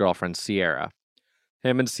with his girlfriend, Sierra.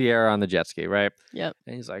 Him and Sierra on the jet ski, right? Yep.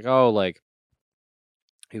 And he's like,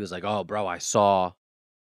 he was like, oh, bro, I saw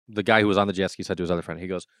the guy who was on the jet ski said to his other friend, he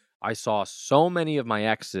goes, I saw so many of my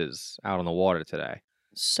exes out on the water today.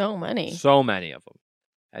 So many. So many of them.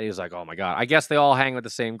 And he was like, oh my God, I guess they all hang with the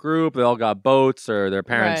same group. They all got boats or their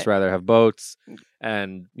parents Right. rather have boats.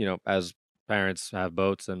 And, as parents have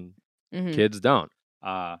boats and Mhm. kids don't.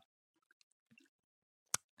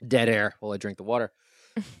 Dead air while I drink the water.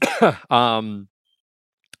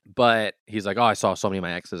 But he's like, oh, I saw so many of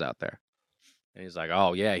my exes out there. And he's like,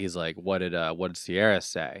 oh yeah. He's like, what did Sierra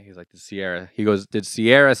say? He's like, did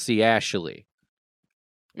Sierra see Ashley?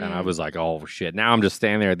 And I was like, oh shit. Now I'm just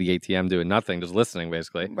standing there at the ATM doing nothing, just listening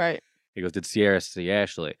basically. Right. He goes, did Sierra see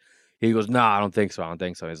Ashley? He goes, "No, I don't think so. I don't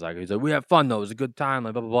think so." He's like, "We had fun though. It was a good time."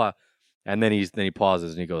 Like blah blah blah. And then he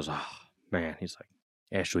pauses and he goes, "Oh man," he's like,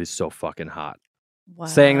 "Ashley's so fucking hot." Wow.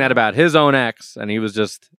 Saying that about his own ex, and he was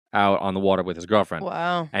just out on the water with his girlfriend.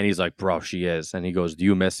 Wow. And he's like, "Bro, she is." And he goes, "Do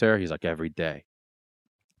you miss her?" He's like, "Every day."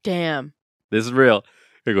 Damn. This is real.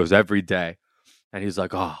 He goes, "Every day." And he's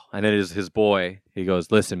like, "Oh." And then his boy, he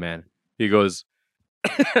goes, "Listen, man." He goes,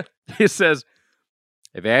 he says,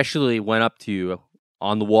 "If Ashley went up to you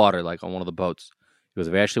on the water, like on one of the boats," he goes,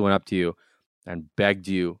 "if Ashley went up to you and begged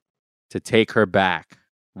you to take her back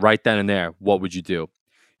right then and there, what would you do?"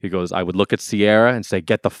 He goes, "I would look at Sierra and say,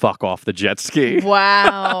 get the fuck off the jet ski."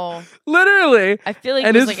 Wow. Literally. I feel like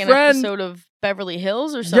And it was his like friend- an episode of Beverly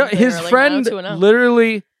Hills or Yeah, something. his or like friend 90210.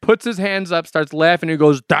 literally puts his hands up, starts laughing, and he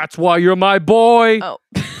goes, "That's why you're my boy." Oh.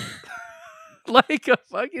 Like a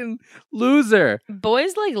fucking loser.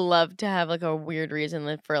 Boys like love to have like a weird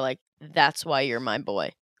reason for like, that's why you're my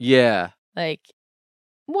boy. Yeah. Like,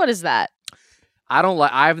 what is that? I don't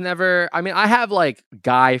like. I've never. I mean, I have like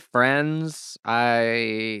guy friends.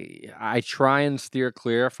 I try and steer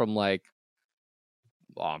clear from like,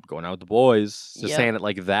 "Oh, I'm going out with the boys." Just Yep. saying it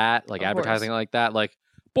like that, like Of advertising course. it like that, like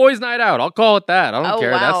boys' night out. I'll call it that. I don't Oh,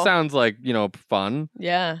 care. wow. That sounds like fun.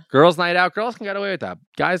 Yeah. Girls' night out. Girls can get away with that.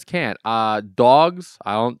 Guys can't. Dogs.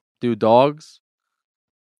 I don't do dogs.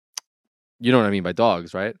 You know what I mean by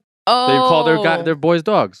dogs, right? Oh. They call their boys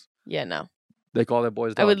dogs. Yeah, no. They call their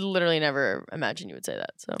boys dogs. I would literally never imagine you would say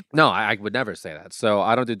that. So No, I would never say that. So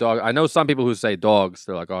I don't do dog. I know some people who say dogs.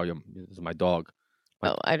 They're like, "Oh, this is my dog."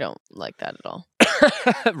 oh, I don't like that at all.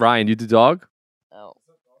 Ryan, you do dog? Oh.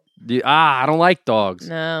 I don't like dogs.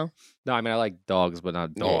 No. No, I mean I like dogs, but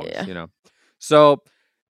not Yeah, dogs. yeah. So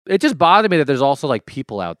it just bothered me that there's also like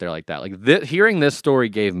people out there like that. Like hearing this story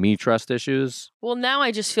gave me trust issues. Well, now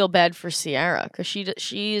I just feel bad for Sierra because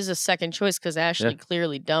she is a second choice because Ashley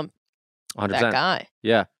clearly dumped 100%. that guy.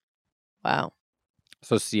 Yeah. Wow.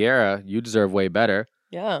 So Sierra, you deserve way better.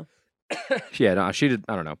 Yeah. Yeah, no, she did.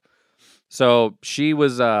 I don't know. So she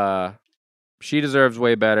was. She deserves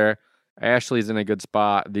way better. Ashley's in a good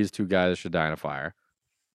spot. These two guys should die in a fire.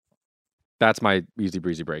 That's my easy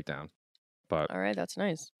breezy breakdown. But All right, that's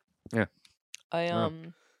nice. Yeah. I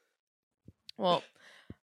well,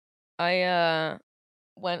 I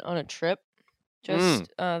went on a trip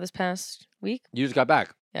just this past week. you just got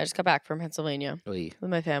back. Yeah, I just got back from Pennsylvania You with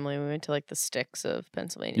my family. We went to like the sticks of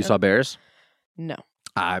Pennsylvania. saw bears? No.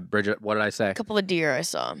 Bridget, what did I say? A couple of deer I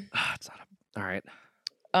saw. It's not all right.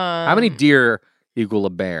 How many deer equal a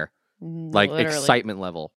bear? Like literally. excitement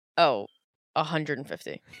level. Oh,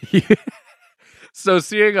 150. So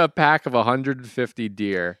seeing a pack of 150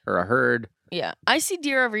 deer or a herd. Yeah, I see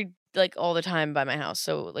deer all the time by my house.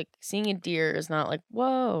 So like seeing a deer is not like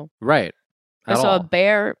whoa. Right. I At saw all. a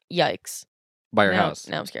bear. Yikes. By your now, house.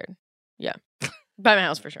 Now I'm scared. Yeah, by my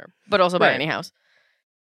house for sure, but also by Right. any house.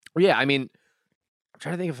 Yeah, I mean, I'm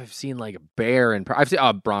trying to think if I've seen like a bear in. I've seen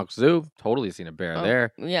Bronx Zoo. Totally seen a bear Oh,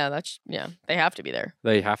 there. Yeah, they have to be there.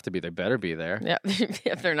 They have to be. They better be there. Yeah,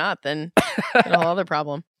 if they're not, then a whole other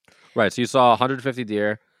problem. Right. So you saw 150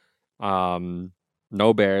 deer.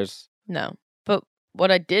 No bears. No, but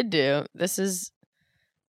what I did do, this is,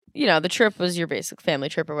 the trip was your basic family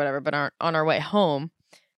trip or whatever. But on our way home,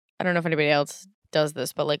 I don't know if anybody else does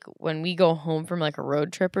this, but like when we go home from like a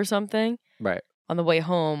road trip or something, Right. on the way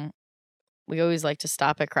home, we always like to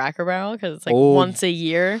stop at Cracker Barrel because it's like Oh. once a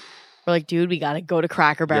year. We're like, dude, we got to go to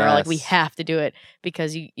Cracker Barrel. Like we Yes. have to do it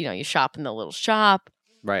because you shop in the little shop.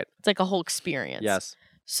 Right. It's like a whole experience. Yes.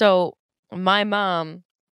 So my mom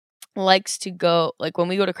likes to go, like when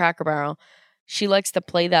we go to Cracker Barrel, she likes to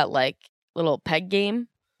play that like little peg game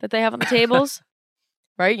that they have on the tables.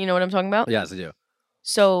 Right? You know what I'm talking about? Yes, I do.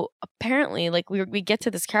 So apparently, like we get to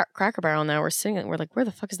this Cracker Barrel now, we're sitting and we're like, where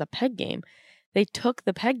the fuck is the peg game? They took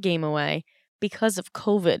the peg game away because of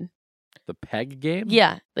COVID. The peg game?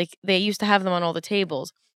 Yeah, like they used to have them on all the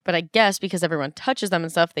tables, but I guess because everyone touches them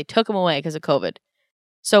and stuff, they took them away because of COVID.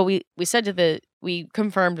 So we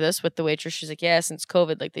confirmed this with the waitress. She's like, yeah, since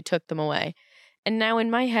COVID, like they took them away. And now in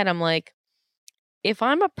my head, I'm like, if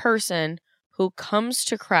I'm a person who comes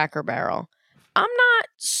to Cracker Barrel, I'm not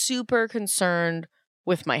super concerned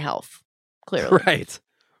with my health, clearly. Right.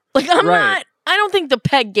 Like I'm Right. not, I don't think the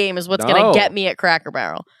peg game is what's going No. to get me at Cracker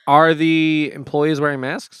Barrel. Are the employees wearing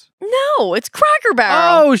masks? No, it's Cracker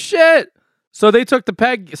Barrel. Oh shit! So they took the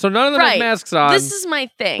peg. So none of them Right. had masks on. This is my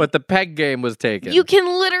thing. But the peg game was taken. You can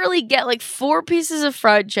literally get like 4 pieces of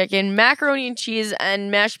fried chicken, macaroni and cheese,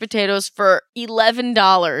 and mashed potatoes for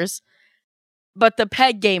 $11. But the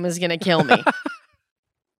peg game is going to kill me.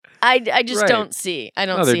 I just Right. don't see. I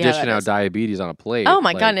don't No, they're see how dishing that out is. diabetes on a plate. Oh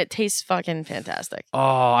my like- god, and it tastes fucking fantastic. Oh,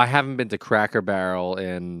 I haven't been to Cracker Barrel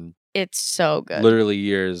in It's so good. literally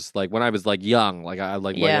years. Like when I was like young, like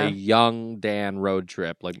Yeah. a young Dan road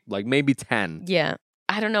trip, like maybe 10. Yeah.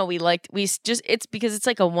 I don't know. It's because it's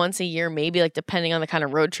like a once a year, maybe like depending on the kind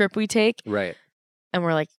of road trip we take. Right. And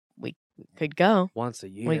we're like, we could go. Once a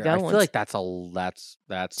year. We go I feel once. like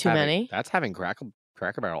that's Too many? That's having Cracker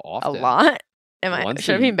Barrel A often. lot. Once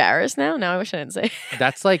Should a I be ye- embarrassed now? No, I wish I didn't say.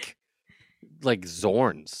 That's like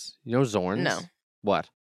Zorns. You know Zorns? No. What?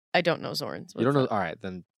 I don't know Zorns. You don't know? What's All right,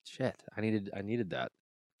 then shit. I needed that. that?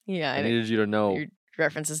 Yeah, I needed you to know. your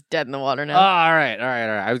reference is dead in the water Oh, now. all right.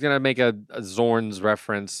 I was gonna make a Zorns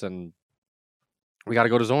reference, and we got to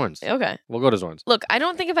go to Zorns. Okay. We'll go to Zorns. Look, I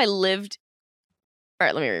don't think if I lived. All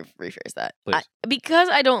right, let me rephrase that. Please. Because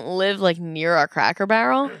I don't live like near our Cracker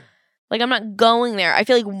Barrel, like I'm not going there. I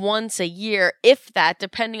feel like once a year, if that,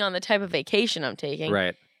 depending on the type of vacation I'm taking,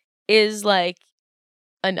 Right. is like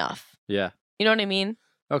enough. Yeah. You know what I mean?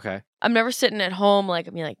 Okay. I'm never sitting at home like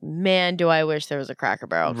I'm like, man, do I wish there was a Cracker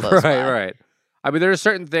Barrel close Right. by. Right. I mean, there are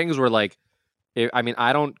certain things where like,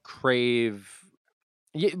 I don't crave.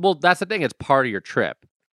 Well, that's the thing. It's part of your trip.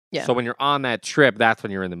 Yeah. So when you're on that trip, that's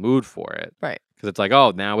when you're in the mood for it. Right. Because it's like,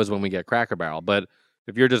 oh, now is when we get Cracker Barrel. But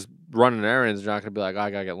if you're just running errands, you're not gonna be like, oh, I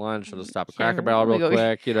gotta get lunch. I'll just stop at Yeah, Cracker Barrel we real go-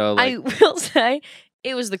 quick. You know, like, I will say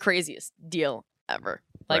it was the craziest deal ever.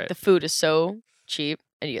 Like Right. the food is so cheap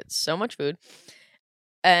and you get so much food.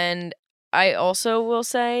 And I also will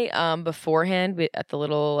say, beforehand at the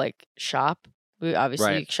little like shop, we obviously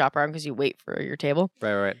Right. shop around because you wait for your table.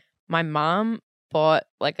 right. My mom bought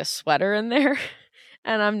like a sweater in there,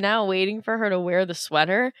 and I'm now waiting for her to wear the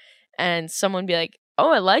sweater, and someone be like,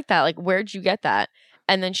 "Oh, I like that. Like, where'd you get that?"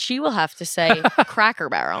 And then she will have to say Cracker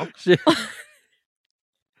Barrel.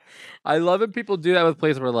 I love when people do that with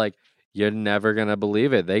places where like you're never gonna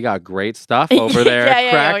believe it. They got great stuff over there Yeah, at yeah,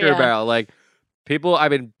 oh, Cracker yeah. Barrel. Like people, I've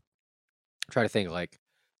been trying to think like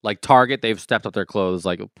Target. They've stepped up their clothes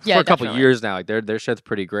like Yeah, for a couple definitely. years now. Like their shit's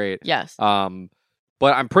pretty great. Yes.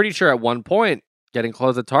 But I'm pretty sure at one point getting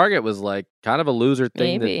clothes at Target was like kind of a loser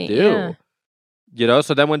thing Maybe, to do. yeah. You know,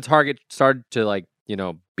 so then when Target started to like,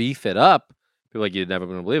 beef it up, people were like, you'd never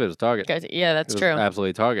gonna believe it was Target. Guys, yeah, that's It was true.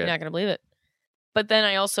 Absolutely Target. You're not gonna believe it. But then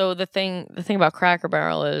I also the thing about Cracker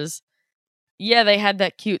Barrel is, yeah, they had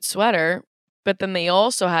that cute sweater, but then they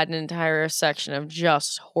also had an entire section of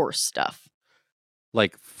just horse stuff.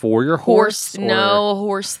 Like for your horse? or-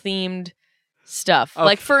 Horse themed stuff. Okay.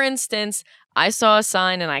 Like for instance, I saw a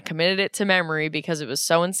sign and I committed it to memory because it was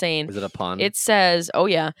so insane. Is it a pun? It says, "Oh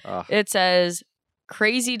yeah, Ugh. it says,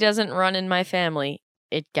 crazy doesn't run in my family,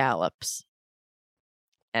 it gallops."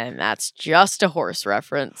 And that's just a horse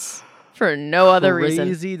reference for no other reason.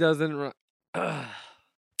 Crazy doesn't run.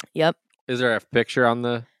 Yep. Is there a picture on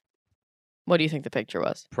the? What do you think the picture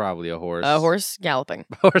was? Probably a horse. A horse galloping.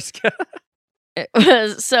 Horse. It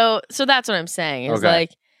was so that's what I'm saying. It's Okay.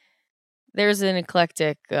 like there's an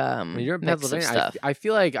eclectic I mean, you're in mix of Pennsylvania. stuff. I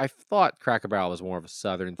feel like I thought Cracker Barrel was more of a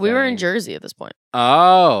southern. We were in thing. Jersey at this point.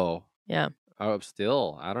 Oh. Yeah. Oh,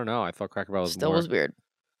 still, I don't know. I thought Cracker Barrel was Still more. was weird.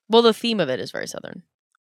 Well, the theme of it is very southern.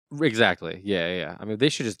 Exactly. Yeah. I mean, they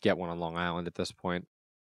should just get one on Long Island at this point.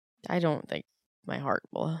 I don't think my heart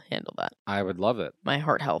will handle that. I would love it. My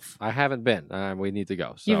heart health. I haven't been. We need to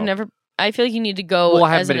go. So. You've never. I feel like you need to go Well, I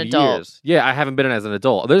haven't as been an in adult. years. Yeah, I haven't been as an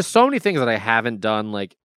adult. There's so many things that I haven't done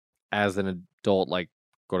like as an adult, like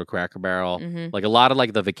go to Cracker Barrel. hmm Like a lot of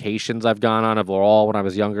like the vacations I've gone on were all when I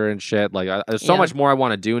was younger and shit. Like there's so Yeah. much more I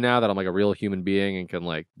want to do now that I'm like a real human being and can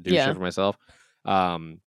like do Yeah. shit for myself.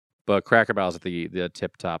 But Cracker Barrel's at the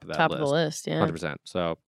tip top of that Top list. of the list. Yeah. 100%.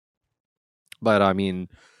 So, but I mean,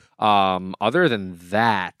 other than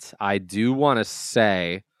that, I do want to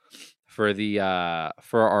say for the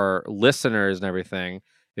for our listeners and everything,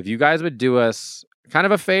 if you guys would do us kind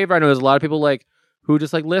of a favor, I know there's a lot of people like who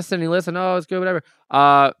just like listen, oh, it's good, whatever.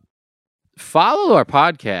 Follow our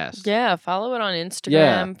podcast. Yeah. Follow it on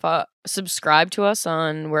Instagram. Subscribe to us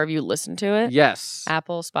on wherever you listen to it. Yes.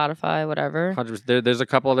 Apple, Spotify, whatever. 100%. There's a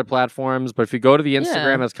couple other platforms, but if you go to the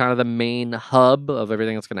Instagram, Yeah. that's kind of the main hub of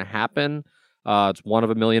everything that's going to happen. It's one of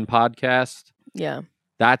a million podcasts. Yeah.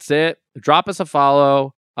 That's it. Drop us a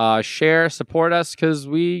follow, share, support us because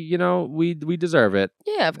we deserve it.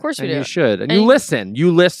 Yeah. Of course we And do. you should. And And you you- listen.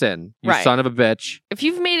 You listen. You Right. son of a bitch. If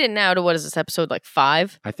you've made it now to what is this episode like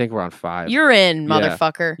 5? I think we're on 5. You're in, Yeah.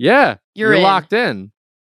 motherfucker. Yeah. You're in. locked in.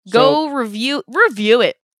 Go review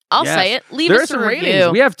it. I'll Yes. say it. Leave There are us a some review.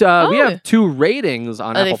 ratings. We have Oh. have 2 ratings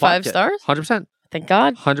on Are Apple they 5 Podcasts. stars? 100%. Thank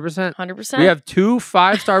God. 100%. 100%. We have 2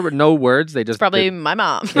 5-star with no words. They just It's probably my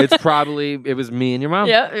mom. it was me and your mom.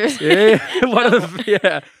 Yeah. Yeah. One of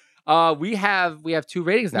the we have 2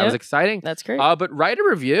 ratings. That was Yep. exciting. That's great. But write a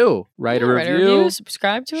review. Write a review.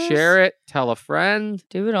 Subscribe to us. Share it. Tell a friend.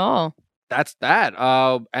 Do it all. That's that.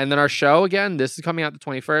 And then our show again. This is coming out the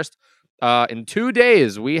 21st. In 2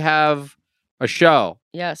 days, we have a show.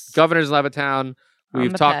 Yes. Governor's Levittown. On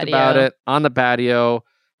We've the talked patio. about it on the patio.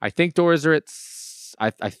 I think doors are at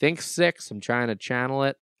I think 6. I'm trying to channel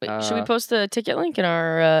it. Wait, should we post the ticket link in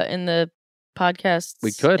our in the podcast?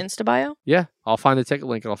 We could. Insta bio. Yeah, I'll find the ticket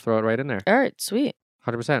link and I'll throw it right in there. All right, sweet.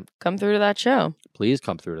 100%. Come through to that show. Please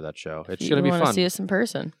come through to that show. It's If going to you be wanna fun. See us in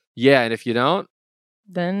person. Yeah, and if you don't,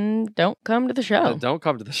 Then don't come to the show. then don't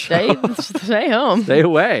come to the show. Stay home. Stay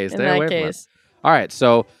away. in Stay that away case. from it. All right,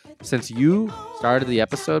 so since you started the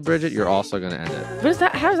episode, Bridget, you're also going to end it. What is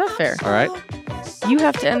that? How is that fair? All right? You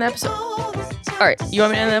have to end the episode. All right, you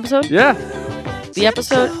want me to end the episode? Yeah. The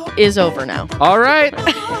episode is over now. All right.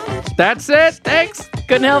 That's it. Thanks.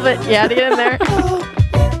 Couldn't help it. You had to get in there.